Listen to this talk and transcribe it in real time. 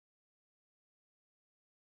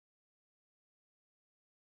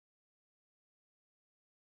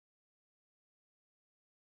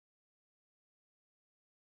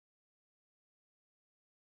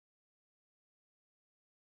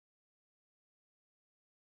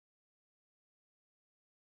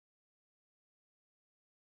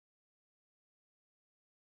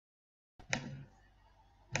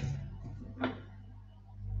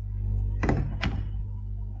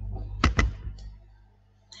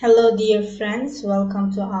Hello, dear friends.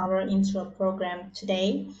 Welcome to our intro program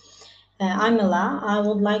today. I'm Ela. I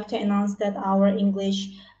would like to announce that our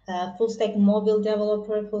English full stack mobile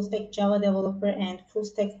developer, full stack Java developer, and full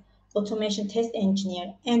stack automation test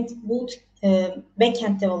engineer and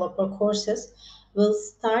backend developer courses will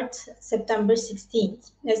start September 16th.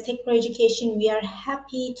 As Techpro Education, we are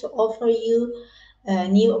happy to offer you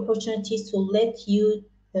new opportunities to let you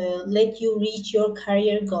reach your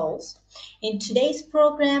career goals. In today's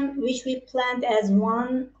program, which we planned as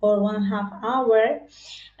 1 or 1.5 hour,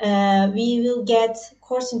 we will get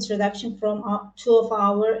course introduction from two of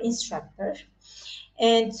our instructors.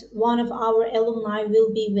 And one of our alumni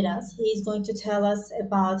will be with us. He is going to tell us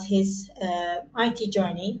about his IT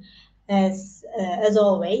journey, as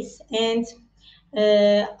always. And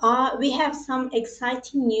we have some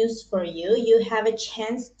exciting news for you. You have a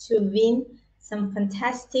chance to win some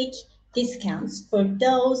fantastic discounts for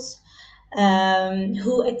those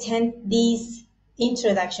who attend these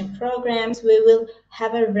introduction programs. We will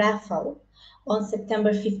have a raffle on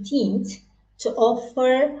September 15th to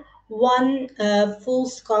offer one full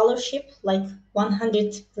scholarship, like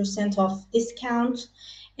 100% off discount,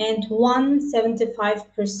 and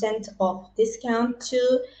 175% off discount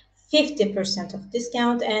to 50% of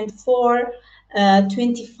discount, and for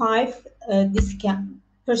 25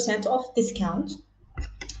 percent off discount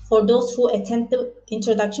for those who attend the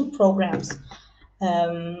introduction programs.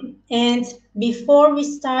 And before we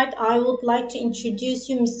start, I would like to introduce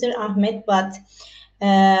you Mr. Ahmed, but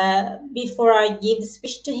before I give the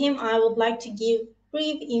speech to him, I would like to give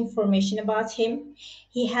brief information about him.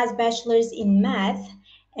 He has bachelor's in math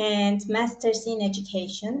and master's in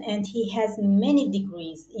education, and he has many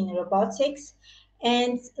degrees in robotics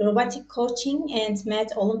and robotic coaching and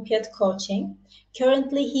math Olympiad coaching.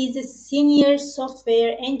 Currently, he is a senior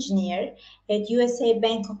software engineer at USA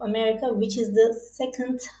Bank of America, which is the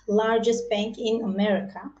second largest bank in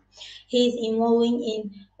America. He is involving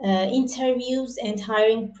in interviews and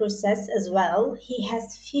hiring process as well. He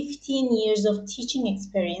has 15 years of teaching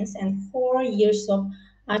experience and 4 years of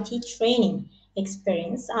IT training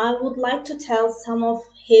experience. I would like to tell some of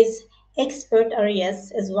his expert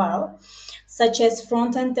areas as well, such as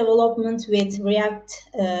front-end development with React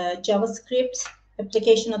JavaScript,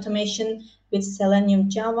 application automation with Selenium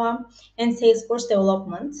Java, and Salesforce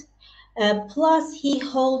development. Plus, he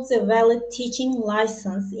holds a valid teaching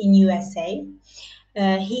license in USA.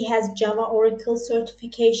 He has Java Oracle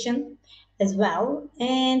certification as well,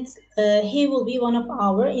 and he will be one of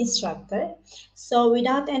our instructor. So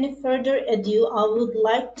without any further ado, I would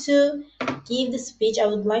like to give the speech. I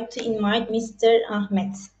would like to invite Mr.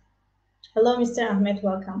 Ahmed. Hello, Mr. Ahmed,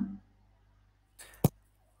 welcome.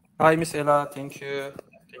 Hi, Miss Ella. Thank you.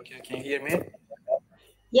 Thank you. Can you hear me?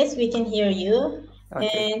 Yes, we can hear you.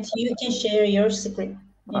 Okay. And you can share your screen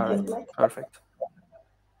if you'd like. Perfect.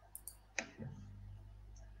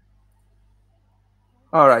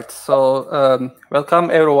 All right. So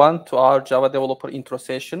welcome everyone to our Java Developer Intro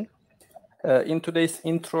session. In today's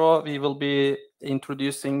intro, we will be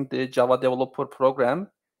introducing the Java Developer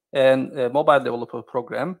Program and Mobile Developer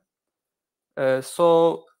Program.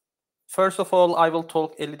 So first of all, I will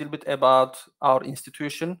talk a little bit about our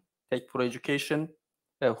institution, Techpro Education,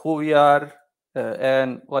 who we are,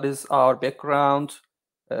 and what is our background,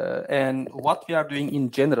 and what we are doing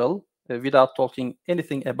in general, without talking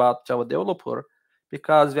anything about Java Developer,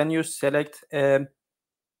 because when you select a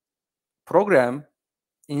program,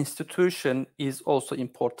 institution is also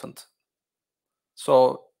important.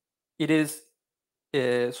 So it is.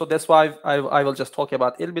 So that's why I will just talk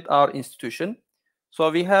about a little bit our institution. So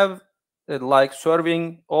we have like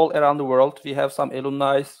serving all around the world. We have some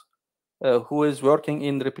alumni who is working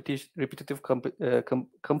in repetitive companies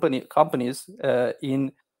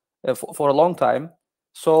for a long time.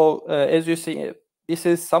 So as you see, this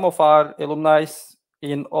is some of our alumni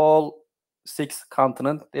in all 6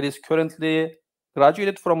 continents that is currently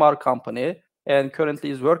graduated from our company and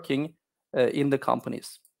currently is working in the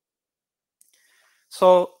companies.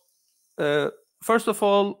 So first of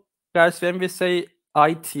all, guys, when we say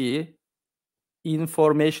IT,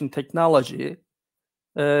 information technology,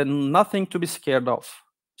 nothing to be scared of.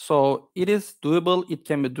 So it is doable. It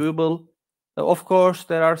can be doable. Of course,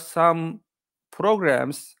 there are some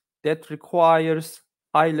programs that requires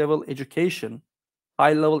high-level education,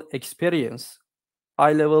 high-level experience,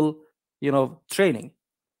 high-level, training.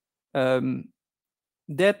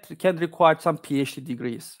 That can require some PhD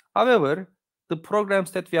degrees. However, the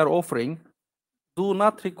programs that we are offering do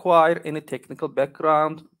not require any technical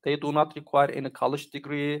background. They do not require any college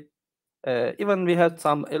degree. Even we had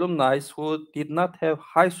some alumni who did not have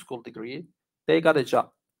high school degree. They got a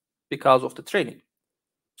job because of the training.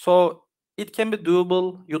 So it can be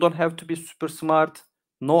doable. You don't have to be super smart.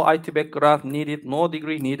 No IT background needed, no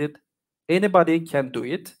degree needed. Anybody can do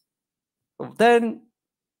it. Then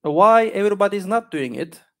why everybody is not doing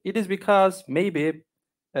it? It is because maybe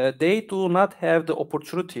they do not have the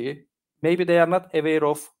opportunity. Maybe they are not aware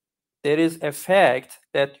of there is a fact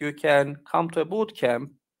that you can come to a boot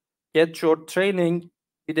camp, get your training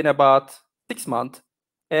within about 6 months,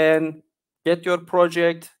 and get your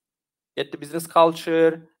project, get the business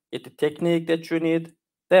culture, get the technique that you need,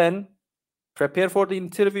 then prepare for the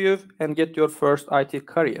interview and get your first IT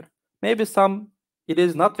career. Maybe it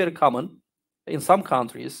is not very common in some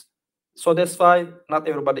countries. So that's why not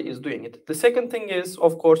everybody is doing it. The second thing is,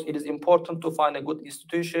 of course, it is important to find a good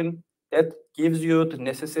institution that gives you the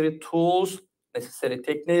necessary tools, necessary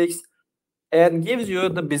techniques, and gives you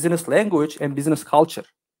the business language and business culture.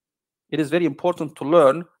 It is very important to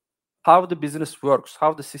learn how the business works,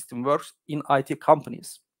 how the system works in IT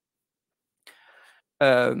companies.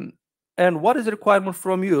 And what is the requirement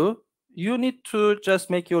from you? You need to just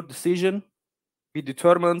make your decision, be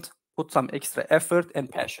determined, put some extra effort and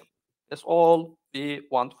passion. That's all we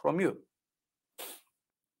want from you.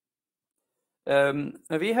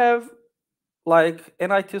 We have like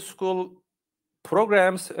NIT school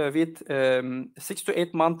programs with 6 to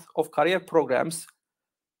 8 months of career programs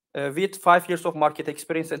with 5 years of market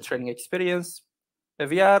experience and training experience.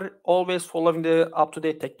 We are always following the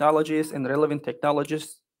up-to-date technologies and relevant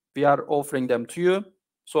technologies. We are offering them to you.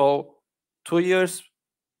 So 2 years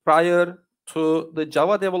prior to the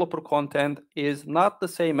Java developer content is not the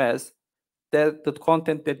same as the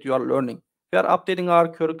content that you are learning. We are updating our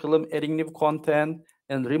curriculum, adding new content,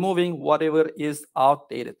 and removing whatever is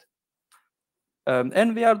outdated.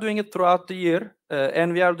 And we are doing it throughout the year,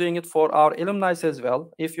 and we are doing it for our alumni as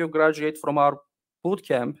well. If you graduate from our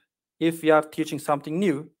bootcamp, if we are teaching something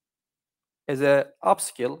new as a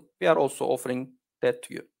upskill, we are also offering that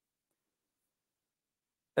to you.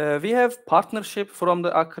 We have partnership from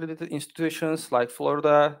the accredited institutions like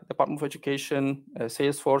Florida Department of Education,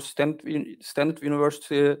 Salesforce, Stanford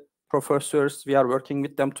University professors. We are working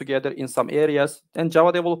with them together in some areas, and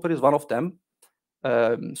Java developer is one of them.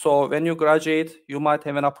 So when you graduate, you might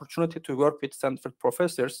have an opportunity to work with Stanford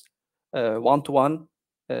professors one-to-one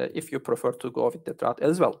if you prefer to go with that route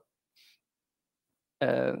as well.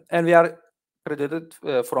 And we are accredited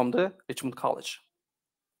from the Richmond College.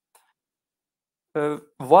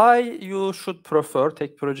 Why you should prefer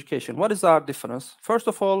Techpro Education? What is our difference? First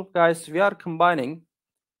of all, guys, we are combining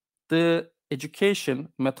the education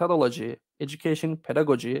methodology, education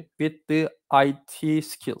pedagogy with the IT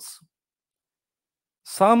skills.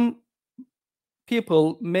 Some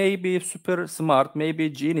people may be super smart, maybe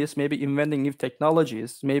genius, maybe inventing new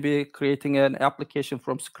technologies, maybe creating an application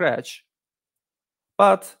from scratch.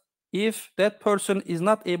 But if that person is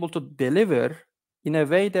not able to deliver in a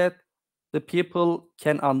way that the people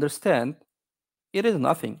can understand, it is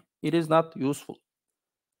nothing. It is not useful.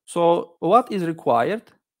 So what is required?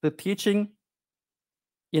 The teaching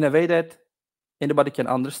in a way that anybody can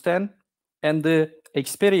understand, and the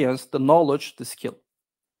experience, the knowledge, the skill.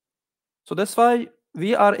 So that's why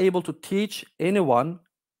we are able to teach anyone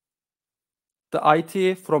the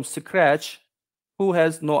IT from scratch who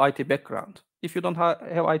has no IT background. If you don't have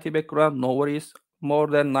IT background, no worries. More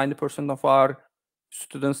than 90% of our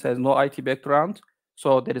students has no IT background,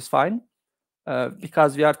 so that is fine.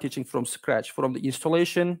 Because we are teaching from scratch, from the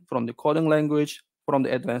installation, from the coding language, from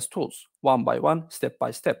the advanced tools, one by one, step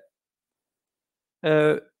by step.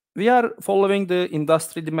 We are following the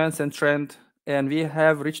industry demands and trend, and we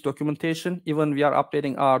have rich documentation. Even we are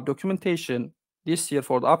updating our documentation this year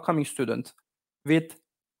for the upcoming student with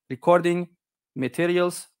recording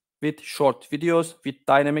materials, with short videos, with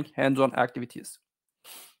dynamic hands-on activities.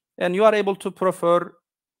 And you are able to prefer,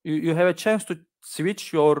 you have a chance to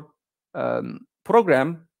switch your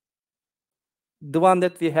program. The one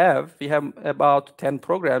that we have about 10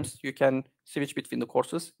 programs. You can switch between the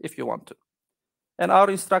courses if you want to. And our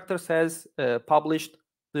instructors has published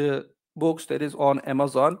the books that is on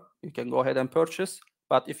Amazon. You can go ahead and purchase.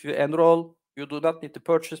 But if you enroll, you do not need to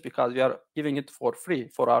purchase because we are giving it for free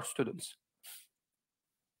for our students.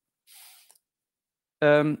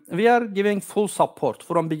 We are giving full support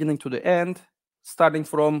from beginning to the end, starting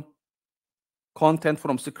from content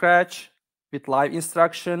from scratch with live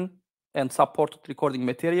instruction and supported recording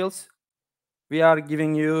materials. We are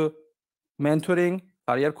giving you mentoring,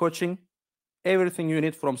 career coaching, everything you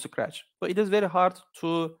need from scratch. So it is very hard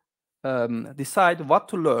to decide what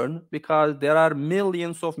to learn because there are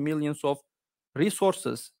millions of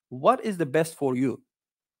resources. What is the best for you?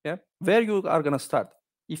 Yeah, where you are going to start?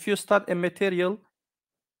 If you start a material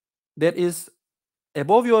that is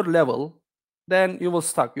above your level, then you will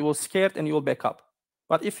stuck, you will scared, and you will back up.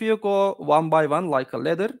 But if you go one by one like a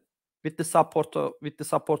ladder, with the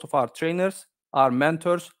support of our trainers, our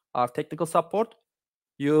mentors, our technical support,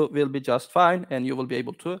 you will be just fine, and you will be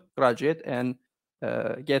able to graduate and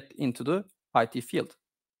get into the IT field.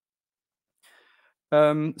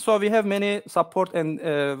 So we have many support,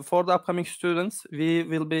 and for the upcoming students, we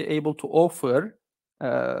will be able to offer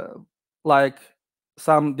like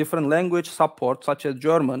some different language support, such as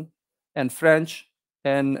German and French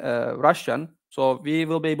and Russian. So we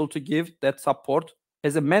will be able to give that support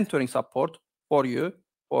as a mentoring support for you,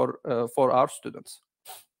 for our students.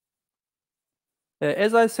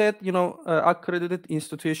 As I said, accredited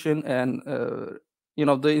institution and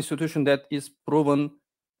the institution that is proven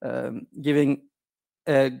giving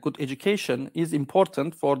a good education is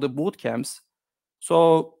important for the boot camps.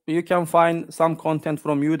 So you can find some content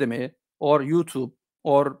from Udemy or YouTube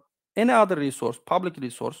or any other resource, public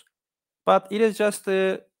resource, but it is just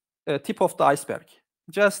a tip of the iceberg,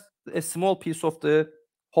 just a small piece of the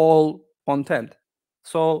whole content.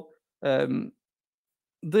 So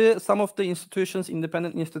some of the institutions,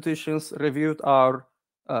 independent institutions, reviewed our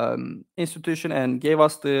institution and gave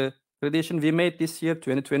us the accreditation. We made this year,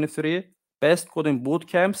 2023, best coding boot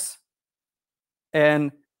camps,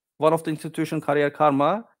 and one of the institution, Career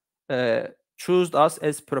Karma, chose us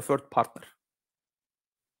as preferred partner.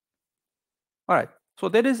 All right, so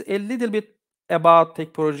that is a little bit about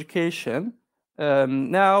Techpro Education.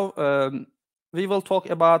 Now we will talk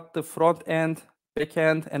about the front end, back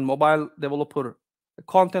end, and mobile developer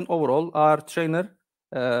content overall. Our trainer,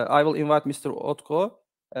 I will invite Mr. Otko.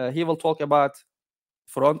 He will talk about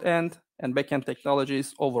front end and back end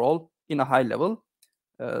technologies overall in a high level.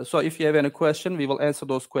 So if you have any question, we will answer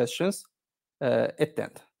those questions at the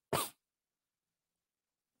end.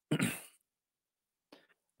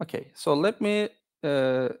 Okay, so let me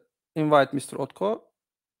invite Mr. Otko.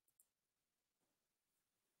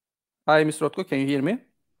 Hi, Mr. Otko, can you hear me?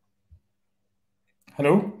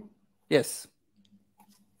 Hello? Yes.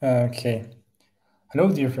 Okay. Hello,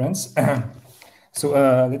 dear friends. So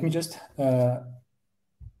let me just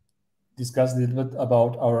discuss a little bit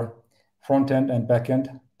about our front-end and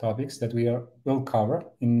back-end topics that we will cover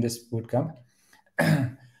in this bootcamp.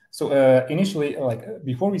 So initially,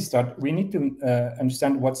 before we start, we need to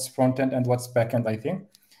understand what's front-end and what's back-end, I think.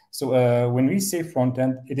 So when we say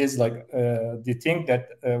front-end, it is like the thing that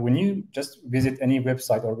when you just visit any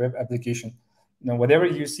website or web application, whatever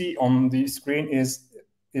you see on the screen is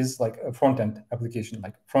like a front-end application,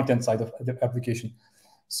 like front-end side of the application.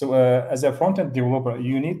 So as a front-end developer,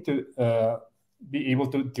 you need to be able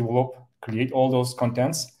to create all those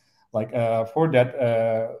contents. Like for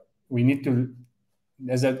that, we need to,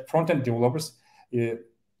 as a front-end developers,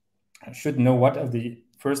 should know what are the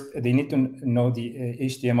first. They need to know the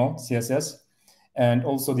HTML, CSS, and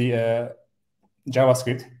also the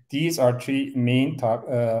JavaScript. These are three main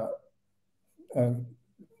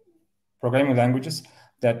programming languages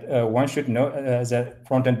that one should know as a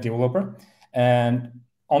front-end developer. And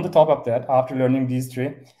on the top of that, after learning these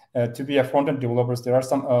three, to be a front-end developers, there are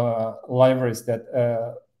some libraries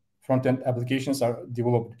that front-end applications are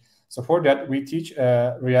developed. So for that, we teach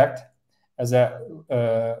React as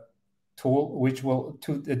a tool which will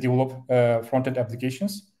develop front-end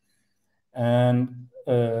applications. And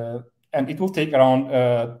it will take around,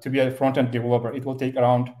 to be a front-end developer, it will take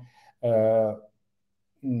around 4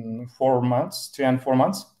 months, 3 and 4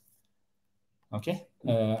 months. Okay,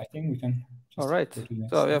 I think we can just all right. go to the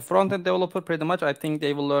next So slide. a front-end developer, pretty much, I think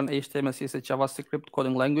they will learn HTML, CSS, JavaScript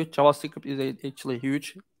coding language. JavaScript is actually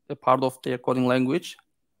huge, a part of their coding language.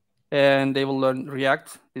 And they will learn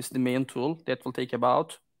React. This is the main tool that will take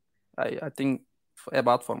about, I think,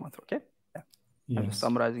 about 4 months. Okay. Yeah. Yes. I'm just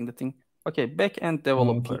summarizing the thing. Okay, back-end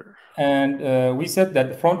developer. Okay. And we said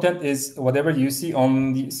that front-end is whatever you see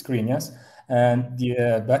on the screen, yes? And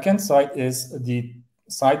the back-end side is the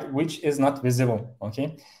side which is not visible,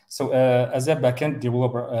 okay? So as a back-end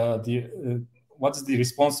developer, what's the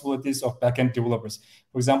responsibilities of back-end developers?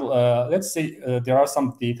 For example, let's say there are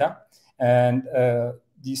some data, and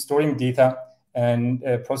the storing data and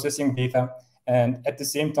processing data, and at the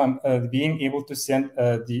same time being able to send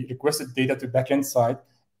the requested data to backend side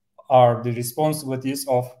are the responsibilities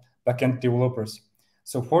of backend developers.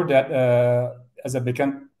 So for that, as a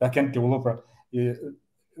backend developer,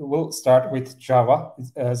 we'll start with Java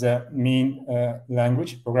as a main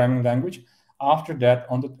language, programming language. After that,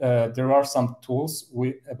 there are some tools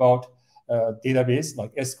about database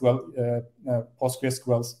like SQL,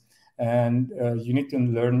 PostgreSQL, and you need to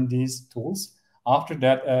learn these tools. After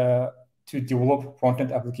that, to develop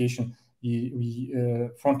front-end application,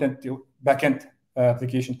 backend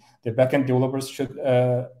application, the backend developers should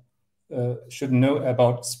know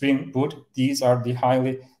about Spring Boot. These are the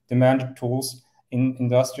highly demanded tools in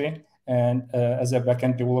industry, and as a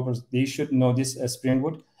backend developers, they should know this Spring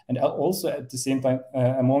Boot. And also at the same time,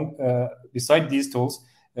 beside these tools,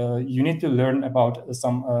 you need to learn about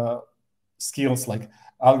some skills like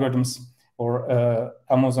algorithms or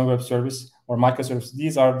Amazon Web Service or microservice.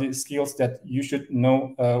 These are the skills that you should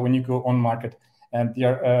know when you go on market, and they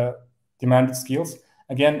are demanded skills.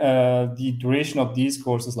 Again, the duration of these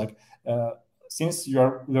courses, like since you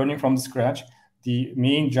are learning from scratch, the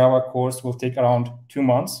main Java course will take around 2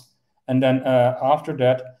 months, and then after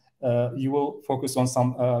that, you will focus on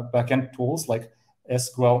some backend tools like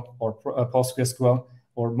SQL or PostgreSQL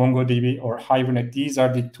or MongoDB or Hibernate. These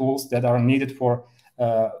are the tools that are needed for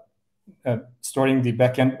storing the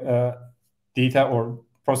backend data or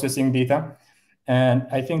processing data. And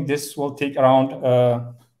I think this will take around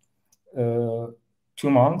 2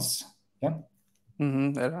 months. Yeah.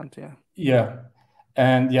 Around, yeah. Yeah.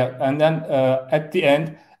 And then at the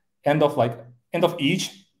end of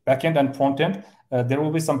each backend and frontend, there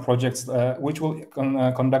will be some projects which will be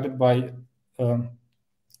conducted by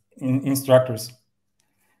instructors.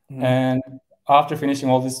 And after finishing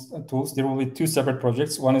all these tools, there will be 2 separate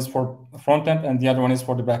projects. One is for frontend and the other one is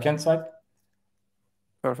for the backend side.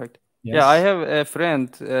 Perfect. Yes. Yeah, I have a friend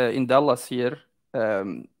in Dallas here.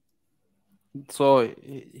 So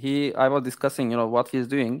I was discussing, what he's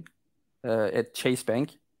doing at Chase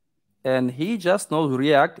Bank, and he just knows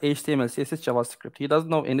React, HTML, CSS, JavaScript. He doesn't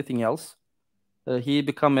know anything else. He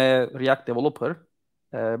become a React developer,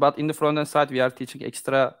 but in the front-end side, we are teaching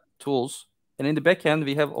extra tools. And in the back-end,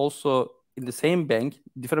 we have also, in the same bank,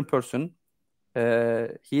 different person.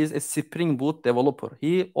 He is a Spring Boot developer.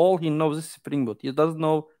 All he knows is Spring Boot. He doesn't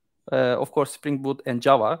know, of course, Spring Boot and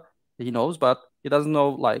Java, he knows, but he doesn't know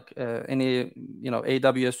like any,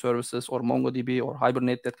 AWS services or MongoDB or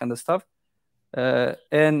Hibernate, that kind of stuff.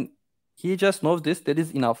 And he just knows this, that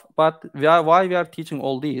is enough. But why we are teaching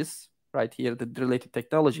all these right here, the related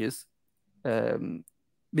technologies,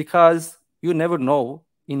 because you never know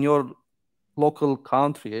in your local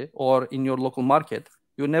country or in your local market,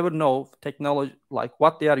 you never know technology, like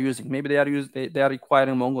what they are using. Maybe they are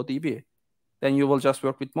requiring MongoDB. Then you will just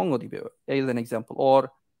work with MongoDB as an example,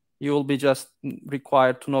 or you will be just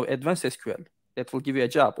required to know advanced SQL. That will give you a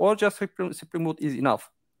job, or just Spring Boot is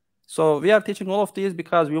enough. So we are teaching all of these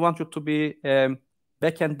because we want you to be a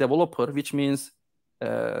backend developer, which means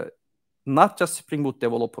not just Spring Boot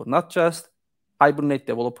developer, not just Hibernate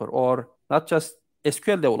developer, or not just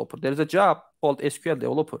SQL developer. There is a job called SQL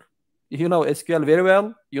developer. If you know SQL very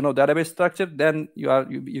well, you know database structure, then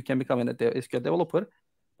you can become an SQL developer.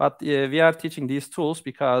 But we are teaching these tools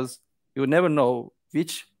because you never know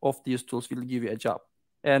which of these tools will give you a job.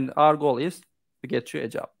 And our goal is to get you a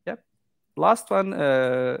job. Yeah. Last one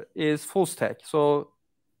is full stack. So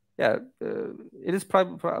yeah, it is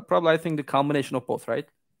probably I think the combination of both, right?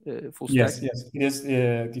 Full stack. Yes. It is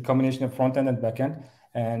the combination of front end and back end.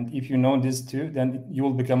 And if you know these two, then you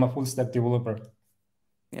will become a full stack developer.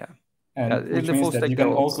 Yeah. And which means that you can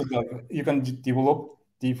also develop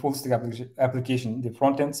the full stack application, the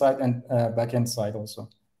front end side and back end side also.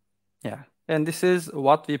 Yeah. And this is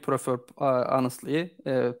what we prefer, honestly,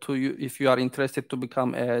 to you if you are interested to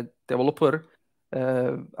become a developer.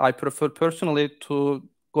 I prefer personally to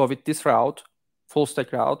go with this route, full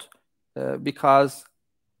stack route, because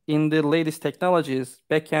in the latest technologies,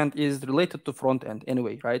 backend is related to front end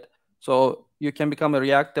anyway, right? So you can become a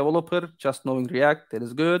React developer just knowing React, that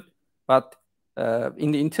is good. But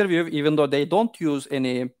in the interview, even though they don't use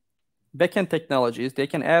any backend technologies, they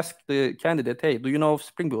can ask the candidate, hey, do you know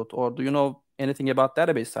Spring Boot, or do you know anything about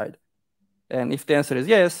database side? And if the answer is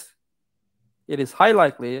yes, it is high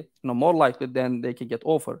likely, more likely than they can get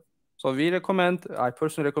offer. So I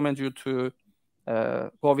personally recommend you to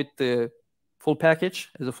go with the full package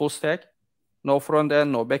as a full stack, no front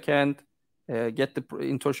end, no back end, get the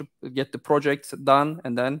internship, get the projects done,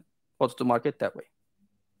 and then go to the market that way.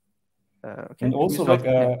 Okay. And also,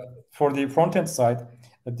 for the front end side,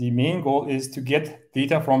 the main goal is to get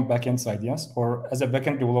data from backend side, yes? Or as a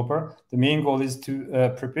backend developer, the main goal is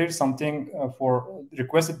to prepare something for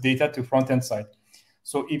requested data to front end side.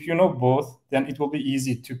 So if you know both, then it will be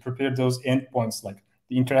easy to prepare those endpoints, like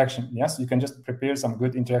the interaction. Yes, you can just prepare some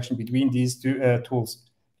good interaction between these two tools,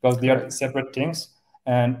 because they are separate things.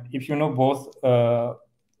 And if you know both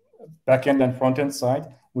backend and front end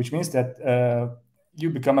side, which means that you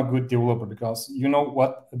become a good developer, because you know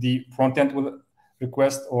what the front end will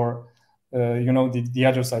request, or the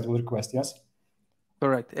other side will request. Yes.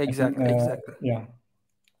 Correct. Exactly. Yeah.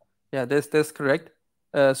 Yeah, that's correct.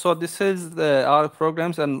 So this is our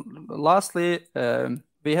programs, and lastly,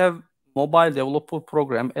 we have mobile developer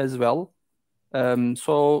program as well. Yeah,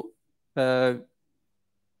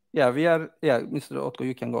 Mr. Otko,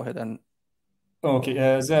 you can go ahead and. Okay,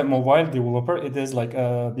 as a mobile developer, it is like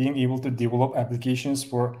being able to develop applications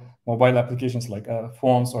for mobile applications like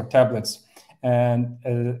phones or tablets. And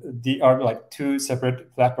they are like two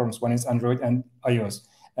separate platforms. One is Android and iOS.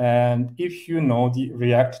 And if you know the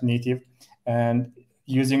React Native, and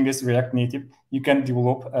using this React Native, you can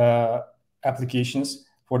develop applications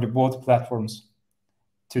for the both platforms,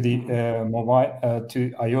 to the mobile, to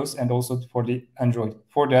iOS, and also for the Android.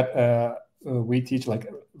 For that, we teach like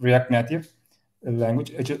React Native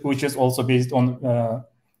language, which is also based on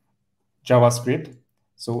JavaScript.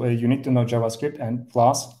 So you need to know JavaScript and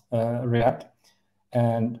plus React.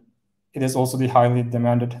 And it is also the highly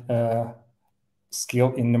demanded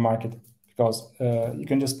skill in the market, because you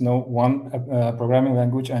can just know one programming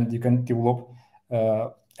language and you can develop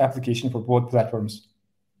application for both platforms.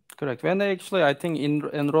 Correct. When they actually, I think,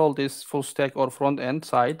 enroll this full stack or front end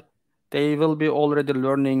side, they will be already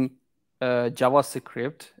learning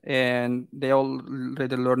JavaScript, and they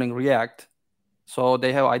already learning React, so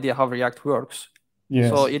they have idea how React works.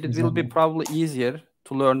 Yes, so it exactly. will be probably easier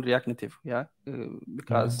to learn React Native,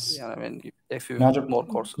 because I mean, if you have more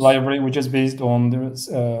courses. Library which is based on the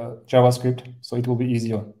JavaScript, so it will be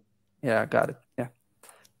easier. Yeah, got it. Yeah.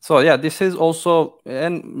 So yeah, this is also,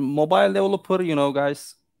 and mobile developer,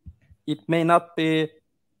 guys, it may not be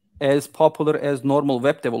as popular as normal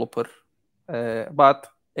web developer, but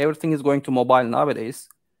everything is going to mobile nowadays.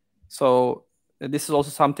 So this is also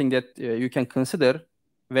something that you can consider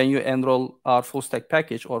when you enroll our full stack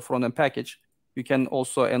package or front end package. You can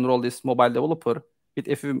also enroll this mobile developer with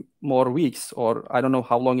a few more weeks, or I don't know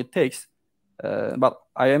how long it takes, but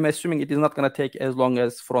I am assuming it is not going to take as long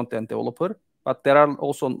as front end developer. But there are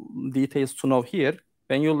also details to know here.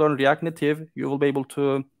 When you learn React Native, you will be able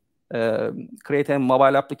to create a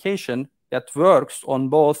mobile application that works on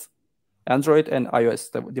both Android and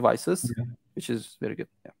iOS devices, which is very good.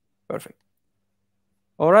 Yeah, perfect.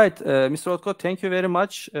 All right, Mr. Otko, thank you very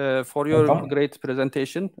much for your great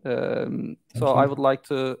presentation. So I would like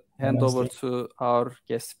to hand over to our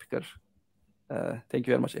guest speaker. Thank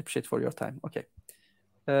you very much. Appreciate for your time. Okay.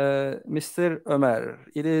 Mr. Ömer,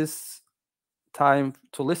 it is time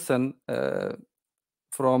to listen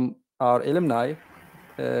from our alumni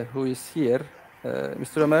who is here.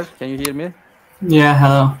 Mr. Ömer, can you hear me? Yeah,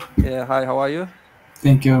 hello. Yeah, hi, how are you?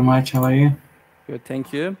 Thank you very much. How are you? Good,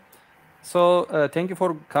 thank you. So thank you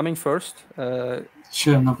for coming first.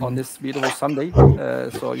 Sure, no problem. On this beautiful Sunday.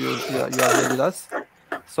 So you are here with us.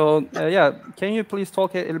 So yeah, can you please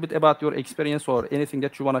talk a little bit about your experience or anything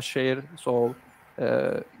that you want to share, so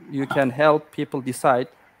you can help people decide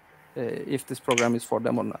if this program is for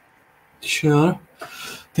them or not? Sure.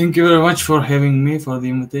 Thank you very much for having me, for the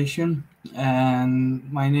invitation. And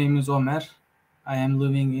my name is Ömer. I am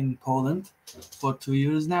living in Poland for 2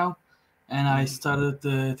 years now. And I started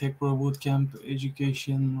the Techpro Bootcamp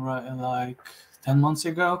education like 10 months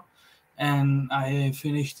ago. And I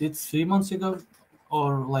finished it 3 months ago,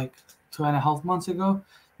 or like 2.5 months ago.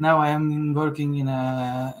 Now I am working in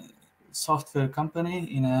a software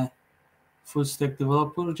company in a full stack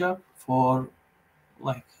developer job for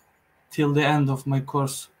like till the end of my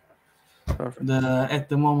course. Perfect. At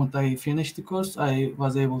the moment I finished the course, I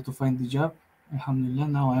was able to find the job. Alhamdulillah,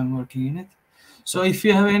 now I'm working in it. So if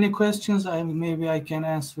you have any questions, maybe I can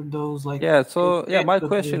answer those. Like, yeah. So yeah, my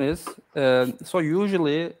question is, so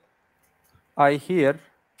usually I hear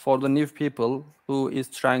for the new people who is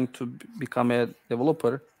trying to become a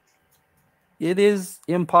developer, it is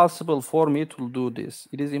impossible for me to do this.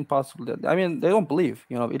 It is impossible that, I mean, they don't believe,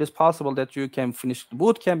 it is possible that you can finish the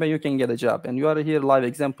bootcamp and you can get a job. And you are here live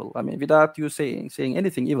example. I mean, without you saying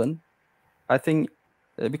anything even, I think,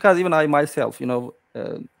 because even I myself,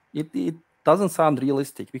 it doesn't sound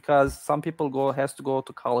realistic, because some people has to go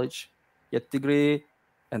to college, get degree,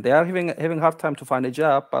 and they are having hard time to find a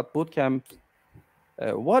job. But bootcamp,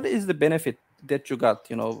 what is the benefit that you got,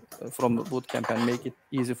 from the bootcamp and make it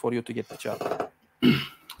easy for you to get the job?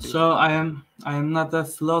 So I am not a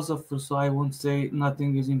philosopher, so I won't say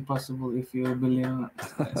nothing is impossible if you believe,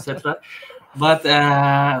 etc. But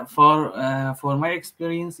for my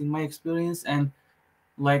experience, and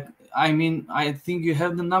like, I mean, I think you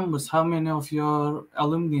have the numbers. How many of your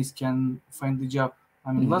alumni can find the job?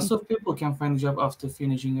 I mean, lots of people can find a job after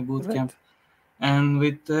finishing a bootcamp. Right. And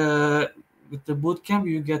with the bootcamp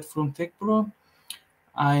you get from Techpro,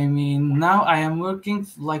 I mean, now I am working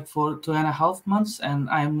like for 2.5 months, and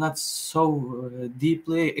I am not so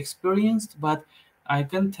deeply experienced, but I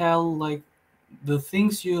can tell like the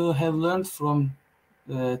things you have learned from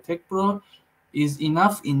Techpro is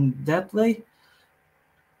enough in that way.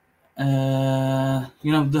 The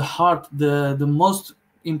most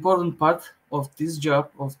important part of this job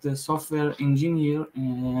of the software engineer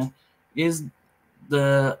is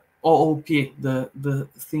the OOP, the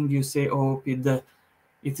thing you say OOP.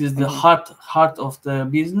 It is the heart of the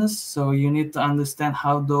business. So you need to understand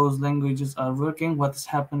how those languages are working, what is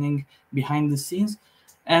happening behind the scenes,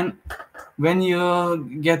 and when you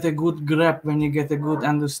get a good grasp, when you get a good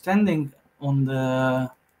understanding on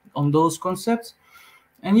those concepts,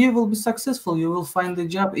 and you will be successful. You will find the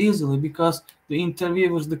job easily because the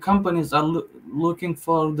interviewers, the companies are looking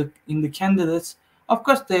for in the candidates. Of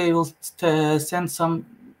course, they will send some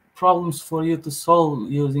problems for you to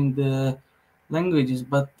solve using the languages,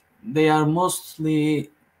 but they are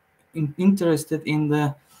mostly interested in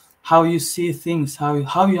the how you see things, how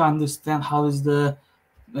you understand how is the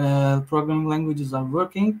programming languages are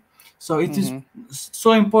working. So it is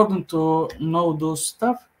so important to know those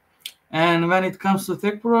stuff. And when it comes to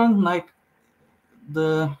Techpro,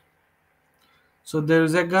 there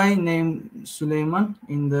is a guy named Suleiman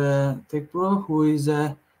in the Techpro who is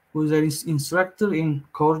an instructor in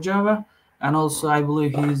core Java, and also I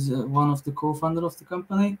believe he's one of the co-founder of the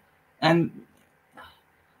company. And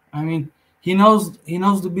I mean, he knows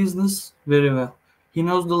the business very well. He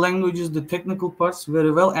knows the languages, the technical parts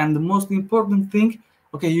very well. And the most important thing,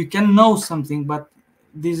 okay, you can know something, but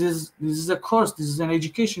this is a course. This is an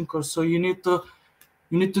education course. So you need to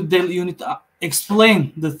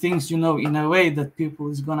explain the things you know in a way that people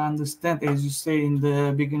is gonna understand, as you say in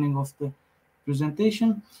the beginning of the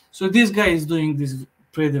presentation. So this guy is doing this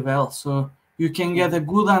pretty well. So you can get a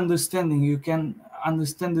good understanding. You can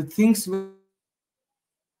understand the things.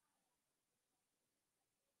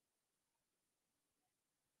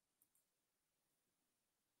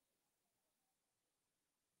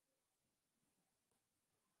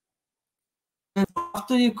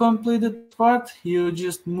 After you complete the part, you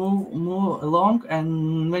just move along,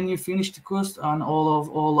 and when you finish the course on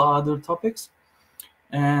all other topics,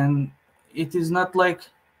 and it is not the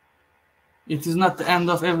end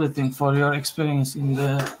of everything for your experience in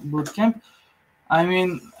the bootcamp. I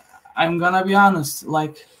mean, I'm gonna be honest,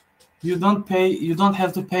 like you don't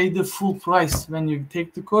have to pay the full price when you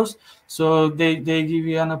take the course. So they give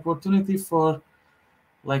you an opportunity for,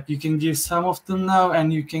 like, you can give some of them now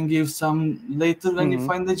and you can give some later when you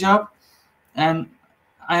find the job. And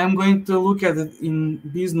I am going to look at it in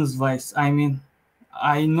business wise. I mean,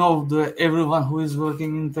 I know everyone who is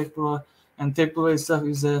working in Techpro, and Techpro itself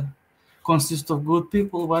consists of good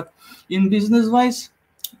people, but in business wise,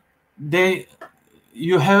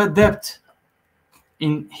 you have a debt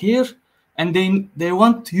in here, and they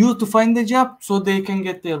want you to find a job so they can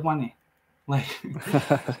get their money. Like,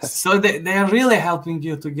 so they are really helping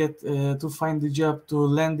you to get to find the job, to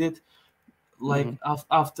land it. Like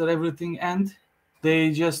after everything end,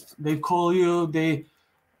 they call you, they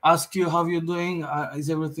ask you how you're doing, is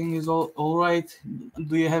everything is all right,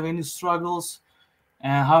 do you have any struggles,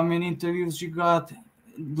 and how many interviews you got,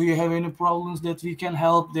 do you have any problems that we can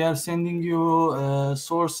help. They are sending you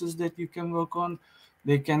sources that you can work on.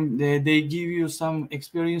 They give you some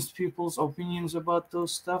experienced people's opinions about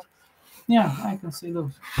those stuff. Yeah, I can say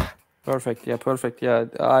those. Perfect. Yeah, perfect. Yeah,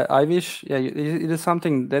 I wish. Yeah, it is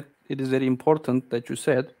something that it is very important that you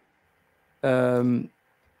said.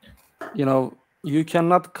 You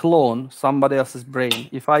cannot clone somebody else's brain.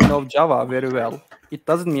 If I know Java very well, it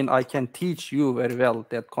doesn't mean I can teach you very well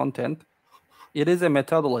that content. It is a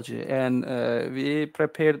methodology, and we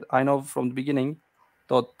prepared. I know from the beginning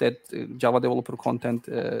that Java developer content.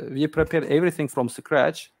 We prepared everything from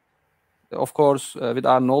scratch. Of course, with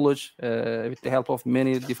our knowledge, with the help of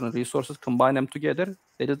many different resources, combine them together.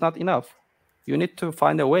 That is not enough. You need to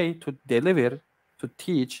find a way to deliver, to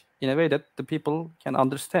teach in a way that the people can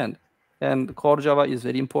understand. And core Java is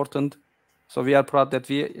very important. So we are proud that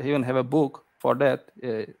we even have a book for that.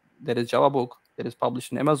 That is Java book that is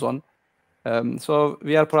published in Amazon. So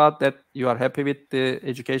we are proud that you are happy with the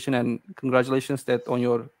education, and congratulations that on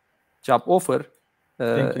your job offer.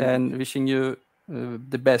 And wishing you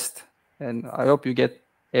the best. And I hope you get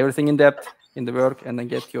everything in depth in the work and then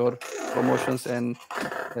get your promotions. And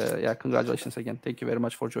yeah, congratulations again. Thank you very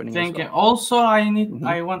much for joining. Thank you. Also,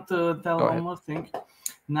 I want to tell one more thing.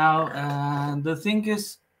 Now, the thing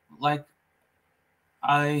is, like,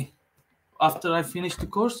 after I finished the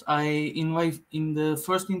course, in the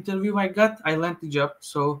first interview I landed the job.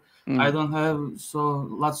 So I don't have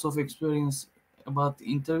lots of experience about the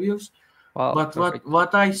interviews. Wow, but perfect.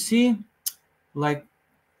 what I see, like,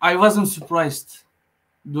 I wasn't surprised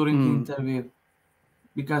during the interview.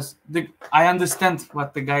 because I understand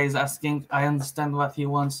what the guy is asking. I understand what he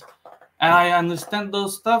wants, and I understand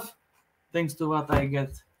those stuff thanks to what I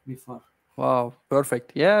get before. Wow,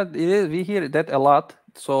 perfect. Yeah, it is. We hear that a lot.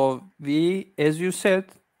 So we, as you said,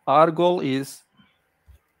 our goal is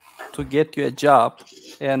to get you a job,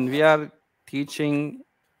 and we are teaching,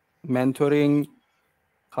 mentoring,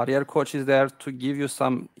 career coaches there to give you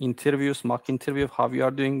some interviews, mock interview, how you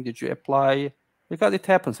are doing, did you apply? Because it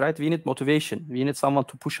happens, right? We need motivation. We need someone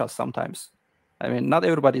to push us sometimes. I mean, not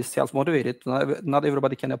everybody is self-motivated. Not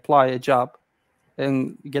everybody can apply a job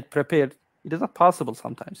and get prepared. It is not possible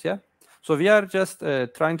sometimes, yeah? So we are just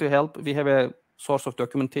trying to help. We have a source of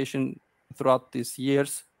documentation throughout these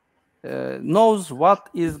years, knows what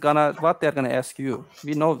they're gonna ask you.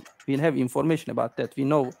 We know, we have information about that. We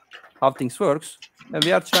know how things works, and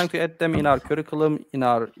we are trying to add them in our curriculum, in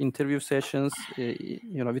our interview sessions.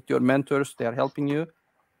 With your mentors, they are helping you,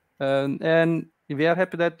 and we are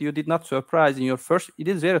happy that you did not surprise in your first. It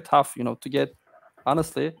is very tough, to get,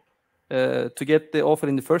 honestly, to get the offer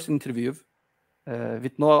in the first interview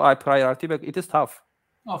with no priority, but it is tough.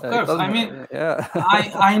 Of course, I mean, yeah.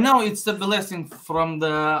 I know it's a blessing from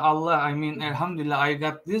the Allah. I mean, Alhamdulillah, I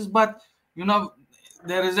got this, but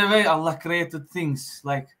there is a way Allah created things.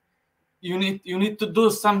 Like you need to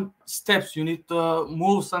do some steps. You need to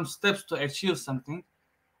move some steps to achieve something.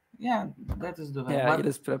 Yeah, that is the way. Yeah, it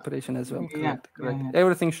is preparation as well. Correct. Yeah.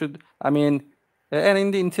 Everything should. I mean, and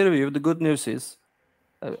in the interview, the good news is,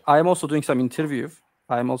 I'm also doing some interview.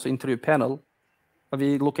 I'm also interview panel.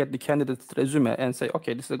 We look at the candidate's resume and say,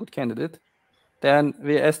 okay, this is a good candidate. Then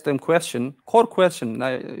we ask them core question.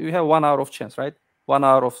 We have 1 hour of chance, right? 1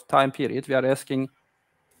 hour of time period. We are asking,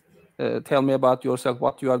 tell me about yourself,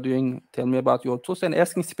 what you are doing, tell me about your tools, and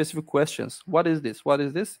asking specific questions. What is this? What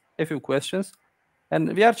is this? A few questions.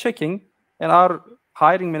 And we are checking, and our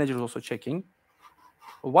hiring manager is also checking,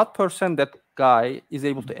 what % that guy is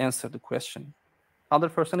able to answer the question.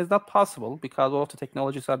 100% is not possible because all of the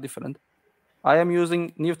technologies are different. I am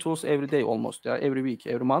using new tools every day, almost every week,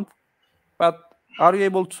 every month. But are you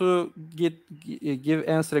able to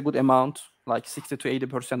answer a good amount, like 60 to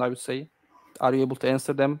 80%, I would say? Are you able to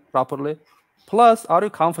answer them properly? Plus, are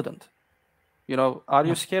you confident? Are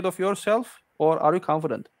you scared of yourself, or are you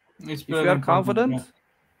confident? If you are confident,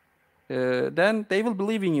 then they will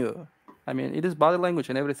believe in you. I mean, it is body language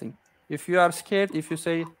and everything. If you are scared, if you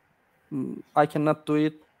say, I cannot do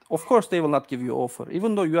it, of course they will not give you offer.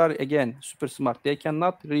 Even though you are, again, super smart, they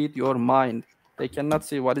cannot read your mind. They cannot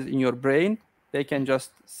see what is in your brain. They can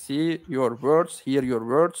just see your words, hear your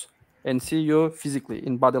words, and see you physically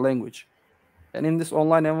in body language. And in this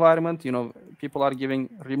online environment, people are giving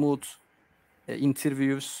remote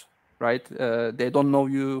interviews, right? They don't know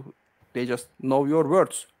you. They just know your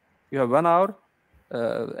words. You have 1 hour,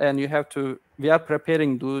 and we are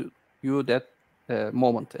preparing you that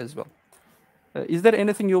moment as well. Is there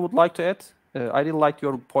anything you would like to add? I really like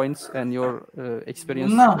your points and your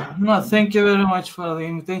experience. No. Thank you very much for the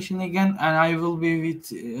invitation again, and I will be with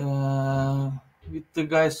the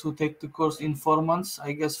guys who take the course in 4 months.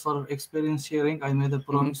 I guess for experience sharing, I made a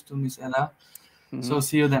promise to Miss Ella. So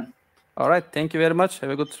see you then. All right. Thank you very much. Have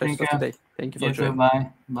a good rest of the day. Thank you for joining.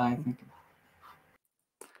 Bye. Thank you.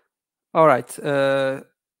 All right.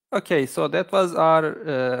 Okay. So that was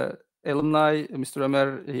our alumni, Mr.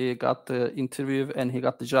 Ömer. He got the interview and he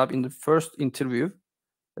got the job in the first interview.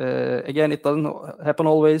 Again, it doesn't happen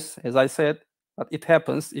always, as I said, but it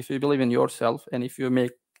happens if you believe in yourself and if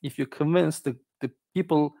you convince the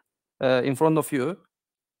people in front of you.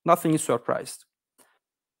 Nothing is surprised.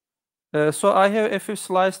 So I have a few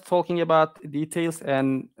slides talking about details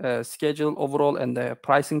and schedule overall and the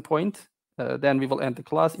pricing point. Then we will end the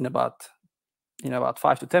class in about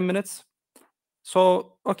 5 to 10 minutes.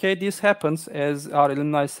 So, okay, this happens, as our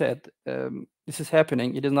alumni said. This is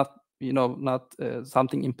happening. It is not, not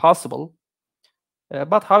something impossible.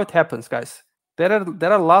 But how it happens, guys? There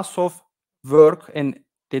are lots of work and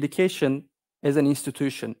dedication as an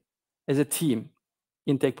institution, as a team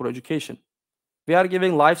in Techpro Education. We are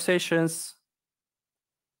giving live sessions.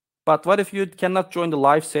 But what if you cannot join the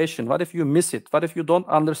live session? What if you miss it? What if you don't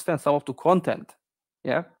understand some of the content?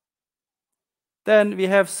 Yeah. Then we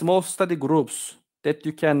have small study groups that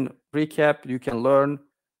you can recap, you can learn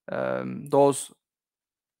those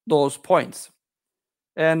points.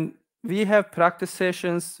 And we have practice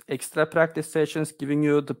sessions, extra practice sessions, giving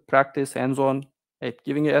you the practice hands-on,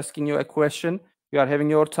 asking you a question. You are having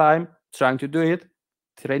your time, trying to do it.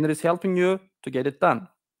 Trainer is helping you to get it done.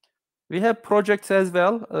 We have projects as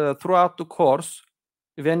well throughout the course.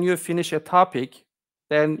 When you finish a topic,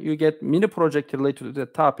 then you get mini project related to the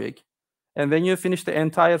topic. And when you finish the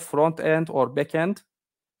entire front end or back end,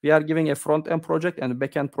 we are giving a front-end project and a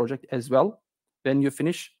back-end project as well. When you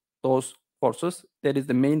finish those courses, that is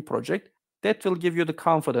the main project. That will give you the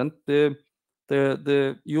confidence. You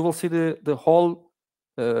will see the whole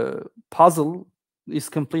puzzle is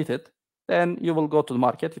completed. Then you will go to the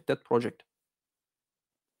market with that project.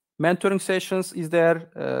 Mentoring sessions is there.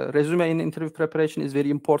 Resume in interview preparation is very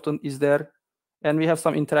important, is there. And we have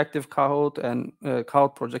some interactive Kahoot and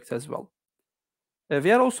Kahoot projects as well.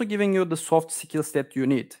 We are also giving you the soft skills that you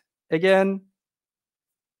need. Again,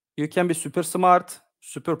 you can be super smart,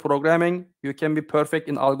 super programming. You can be perfect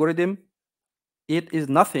in algorithm. It is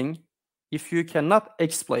nothing if you cannot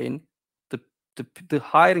explain the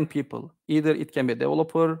hiring people. Either it can be a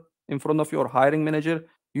developer in front of your hiring manager.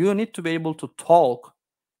 You need to be able to talk,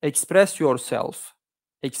 express yourself.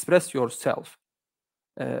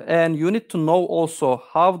 And you need to know also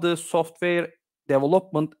how the software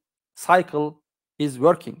development cycle is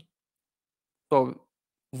working. So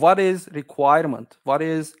what is requirement? What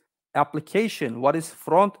is application? What is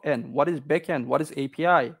front end? What is back end? What is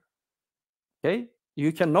API? Okay,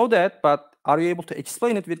 you can know that, but are you able to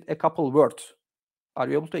explain it with a couple words? Are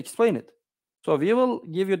you able to explain it? So we will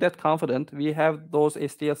give you that confidence. We have those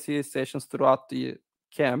SDLC sessions throughout the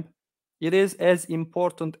camp. It is as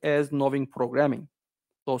important as knowing programming.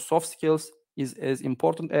 Those soft skills is as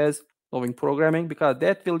important as knowing programming, because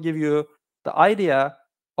that will give you the idea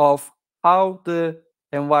of how the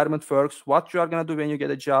environment works, what you are going to do when you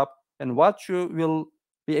get a job, and what you will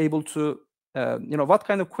be able to, what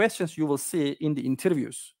kind of questions you will see in the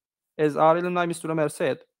interviews. As our alumni, Mr. Ömer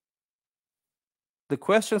said, the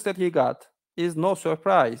questions that he got is no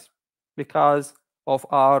surprise because of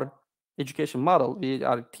our education model. We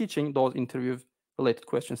are teaching those interview-related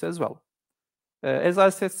questions as well. As I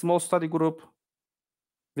said, small study group.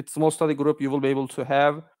 With small study group, you will be able to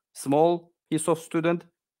have small piece of student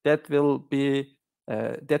that will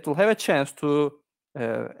have a chance to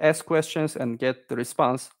ask questions and get the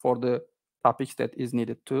response for the topics that is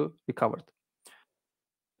needed to be covered.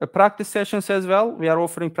 Practice sessions as well. We are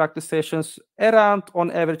offering practice sessions around, on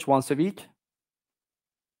average, once a week.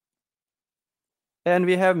 And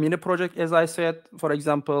we have mini project, as I said. For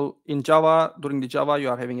example, in Java, during the Java, you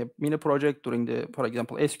are having a mini project. During the, for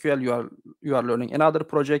example, SQL, you are learning another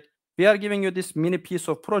project. We are giving you this mini piece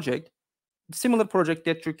of project, similar project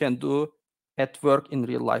that you can do at work in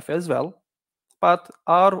real life as well. But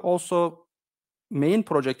our also main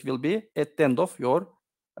project will be at the end of your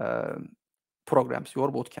programs,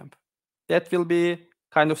 your bootcamp. That will be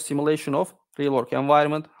kind of simulation of real work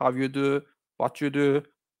environment, how you do, what you do,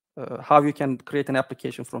 how you can create an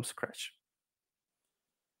application from scratch.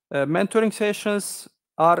 Mentoring sessions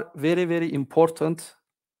are very, very important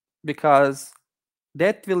because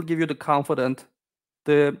that will give you the confidence,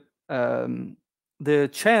 the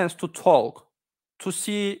chance to talk, to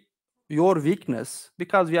see your weakness,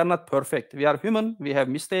 because we are not perfect. We are human. We have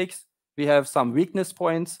mistakes. We have some weakness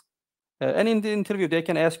points. And in the interview, they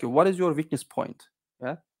can ask you, what is your weakness point?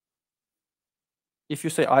 Yeah. If you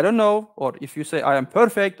say, I don't know, or if you say, I am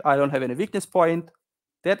perfect, I don't have any weakness point,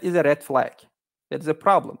 that is a red flag. That is a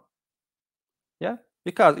problem. Yeah.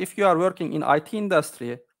 Because if you are working in IT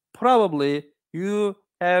industry, probably you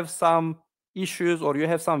have some issues or you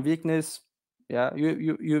have some weakness. Yeah.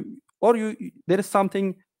 There is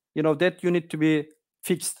something, that you need to be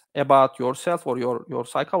fixed about yourself or your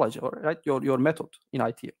psychology, or right, your method in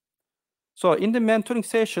IT. So in the mentoring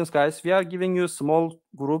sessions, guys, we are giving you small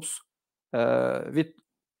groups with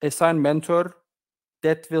assigned mentor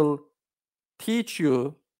that will teach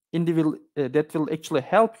you, that will actually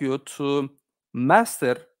help you to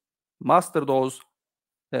master those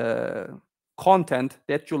content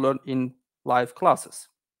that you learn in live classes.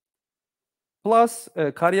 Plus,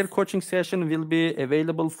 a career coaching session will be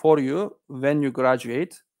available for you when you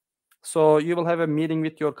graduate. So you will have a meeting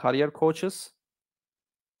with your career coaches.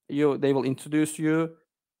 They will introduce you.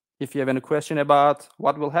 If you have any question about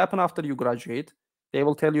what will happen after you graduate, they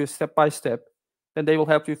will tell you step by step. Then they will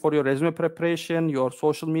help you for your resume preparation, your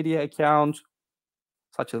social media accounts,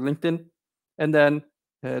 such as LinkedIn. And then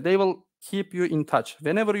they will keep you in touch.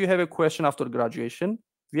 Whenever you have a question after graduation,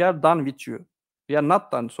 we are done with you. We are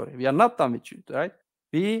not done with you, right?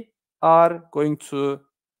 We are going to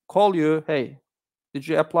call you, hey, did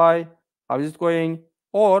you apply? How is it going?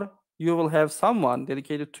 Or you will have someone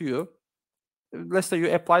dedicated to you. Let's say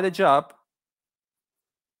you apply the job,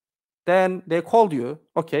 then they called you,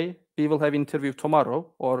 okay, we will have interview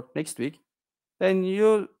tomorrow or next week. Then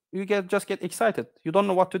you just get excited. You don't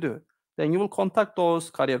know what to do. Then you will contact those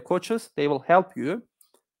career coaches. They will help you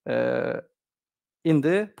in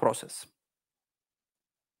the process.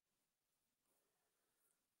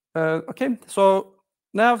 Okay, so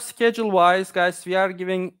Now, schedule-wise, guys, we are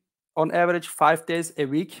giving on average 5 days a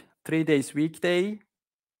week, 3 days weekday,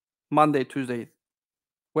 Monday, Tuesday,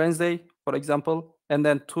 Wednesday, for example, and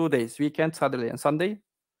then 2 days, weekend, Saturday and Sunday.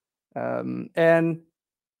 And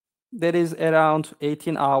there is around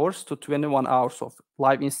 18 hours to 21 hours of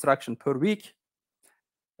live instruction per week.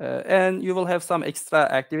 And you will have some extra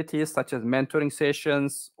activities such as mentoring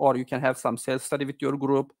sessions, or you can have some self-study with your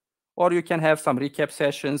group, or you can have some recap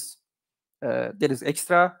sessions. There is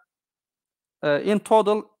extra. In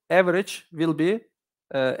total, average will be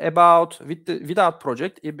about, without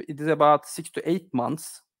project, it is about 6 to 8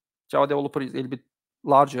 months. Java developer is a little bit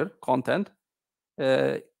larger content.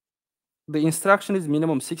 The instruction is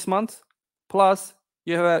minimum 6 months, plus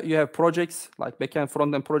you have projects like backend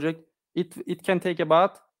frontend project. It can take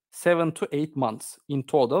about 7 to 8 months in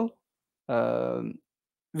total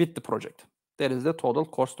with the project. That is the total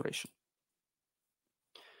course duration.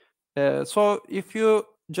 So if you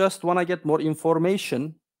just want to get more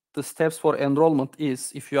information, the steps for enrollment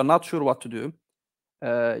is, if you are not sure what to do,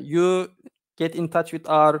 you get in touch with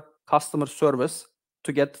our customer service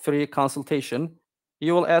to get free consultation.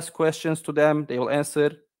 You will ask questions to them. They will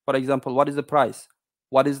answer. For example, what is the price?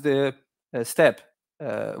 What is the step?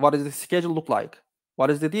 What does the schedule look like? What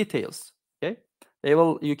is the details? Okay,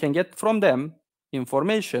 you can get from them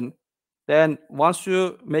information. Then once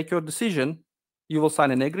you make your decision, you will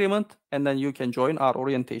sign an agreement, and then you can join our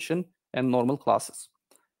orientation and normal classes.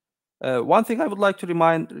 One thing I would like to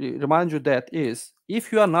remind you that is,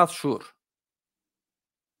 if you are not sure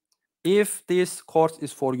if this course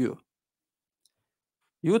is for you,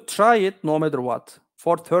 you try it no matter what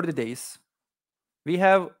for 30 days. We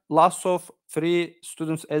have lots of free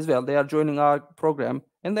students as well. They are joining our program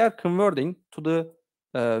and they are converting to the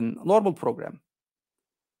normal program.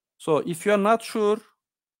 So if you are not sure,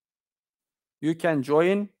 you can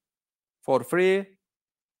join for free,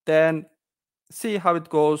 then see how it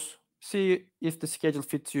goes, see if the schedule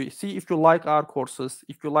fits you, see if you like our courses,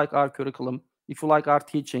 if you like our curriculum, if you like our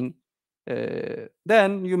teaching,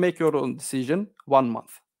 then you make your own decision 1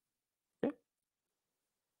 month.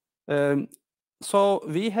 Okay? So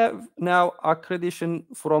we have now accreditation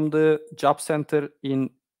from the job center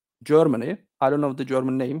in Germany. I don't know the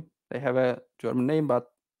German name. They have a German name,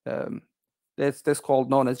 but that's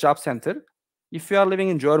called known as job center. If you are living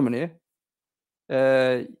in Germany,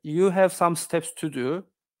 you have some steps to do.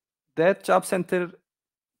 That job center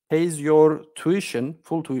pays your tuition,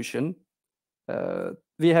 full tuition.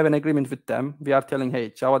 We have an agreement with them. We are telling,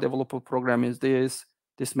 hey, Java developer program is this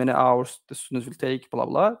many hours the students will take, blah,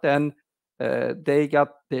 blah. Then we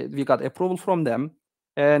got approval from them.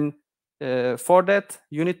 And for that,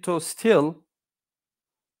 you need to still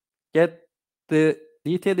get the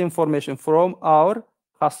detailed information from our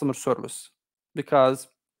customer service, because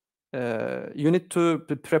you need to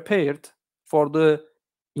be prepared for the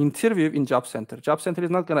interview in job center. Job center is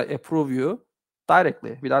not going to approve you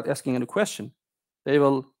directly without asking any question. They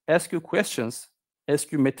will ask you questions,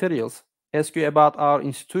 ask you materials, ask you about our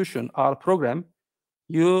institution, our program.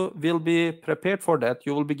 You will be prepared for that.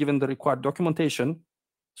 You will be given the required documentation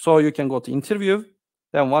so you can go to interview.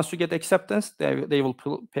 Then once you get acceptance, they will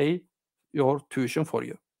pay your tuition for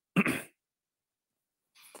you.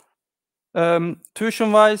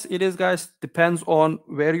 Tuition-wise, it is, guys, depends on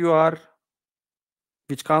where you are,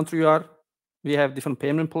 which country you are. We have different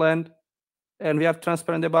payment plan, and we are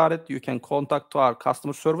transparent about it. You can contact our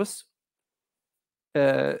customer service.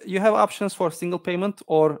 You have options for single payment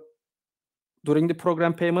or during the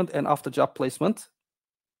program payment and after job placement.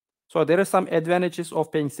 So there are some advantages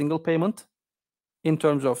of paying single payment in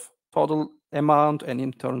terms of total amount and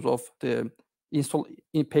in terms of the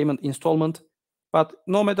payment installment. But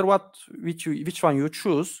no matter which one you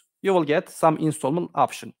choose, you will get some installment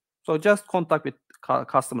option. So just contact with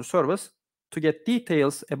customer service to get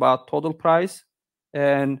details about total price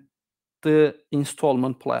and the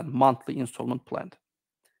installment plan, monthly installment plan.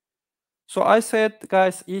 So I said,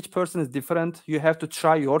 guys, each person is different. You have to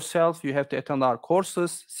try yourself. You have to attend our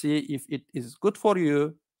courses, see if it is good for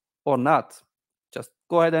you or not. Just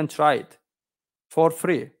go ahead and try it for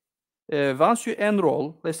free. Once you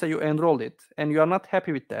enroll, let's say you enrolled it and you are not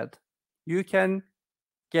happy with that, you can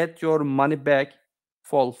get your money back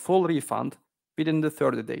for full refund within the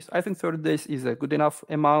 30 days. I think 30 days is a good enough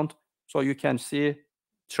amount, so you can see,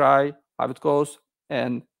 try how it goes,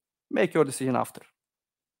 and make your decision after.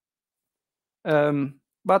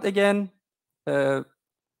 But again,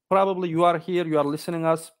 probably you are here, you are listening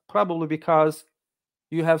us, probably because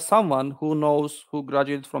you have someone who knows, who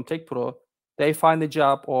graduated from Techpro, they find a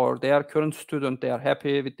job, or they are current student, they are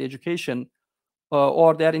happy with the education,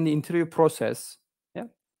 or they are in the interview process. Yeah,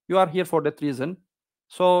 you are here for that reason.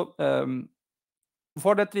 So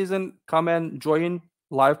for that reason, come and join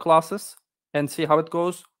live classes and see how it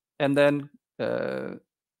goes. And then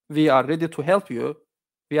we are ready to help you.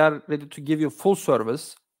 We are ready to give you full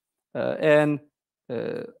service and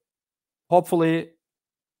hopefully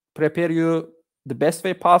prepare you the best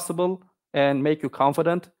way possible and make you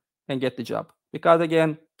confident and get the job. Because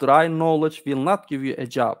again, dry knowledge will not give you a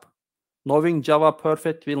job. Knowing Java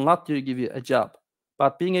perfect will not give you a job.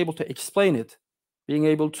 But being able to explain it, being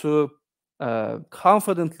able to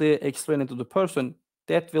confidently explain it to the person,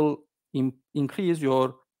 that will increase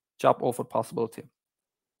your job offer possibility.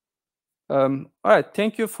 All right,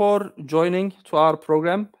 thank you for joining to our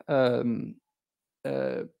program.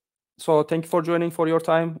 So thank you for joining for your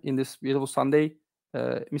time in this beautiful Sunday.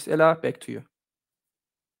 Miss Ella, back to you.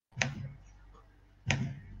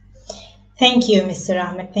 Thank you, Mr.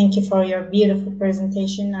 Ahmed. Thank you for your beautiful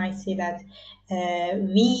presentation. I see that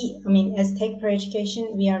as Techpro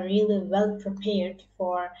Education, we are really well prepared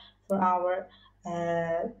for our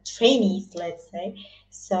trainees, let's say.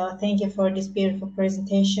 So thank you for this beautiful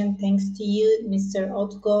presentation. Thanks to you, Mr.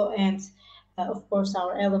 Otgo, and of course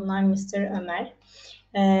our alumni, Mr. Ömer.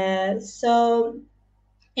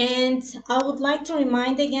 And I would like to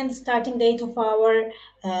remind again the starting date of our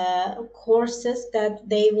courses that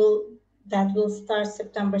will start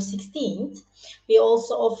September 16th. We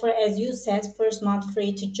also offer, as you said, first month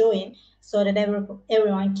free to join, so that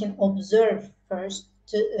everyone can observe first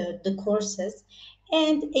the courses.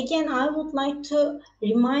 And again, I would like to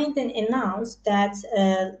remind and announce that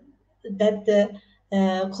the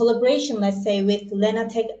collaboration, let's say, with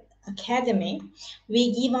Lenatech Academy,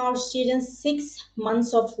 we give our students 6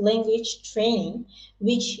 months of language training,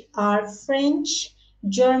 which are French,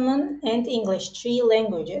 German, and English, 3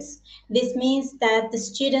 languages. This means that the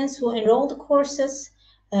students who enroll the courses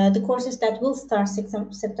that will start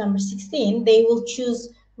September 16, they will choose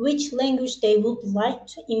which language they would like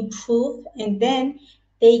to improve, and then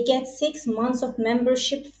they get 6 months of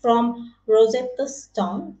membership from Rosetta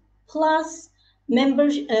Stone, plus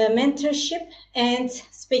mentorship and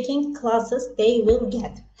speaking classes they will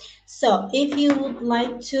get. So if you would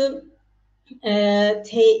like to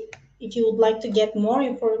get more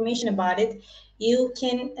information about it, you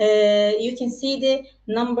can see the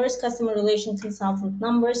numbers, customer relation consultant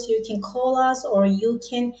numbers. You can call us or you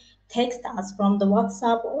can text us from the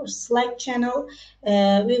WhatsApp or Slack channel.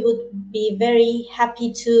 We would be very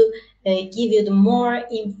happy to give you the more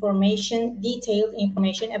information, detailed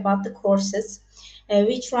information about the courses.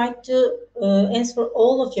 We try to answer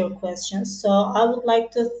all of your questions. So I would like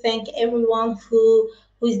to thank everyone who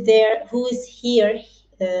is here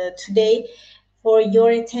today for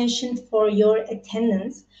your attention, for your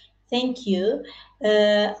attendance. Thank you.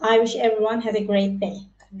 I wish everyone has a great day.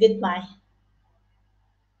 Goodbye.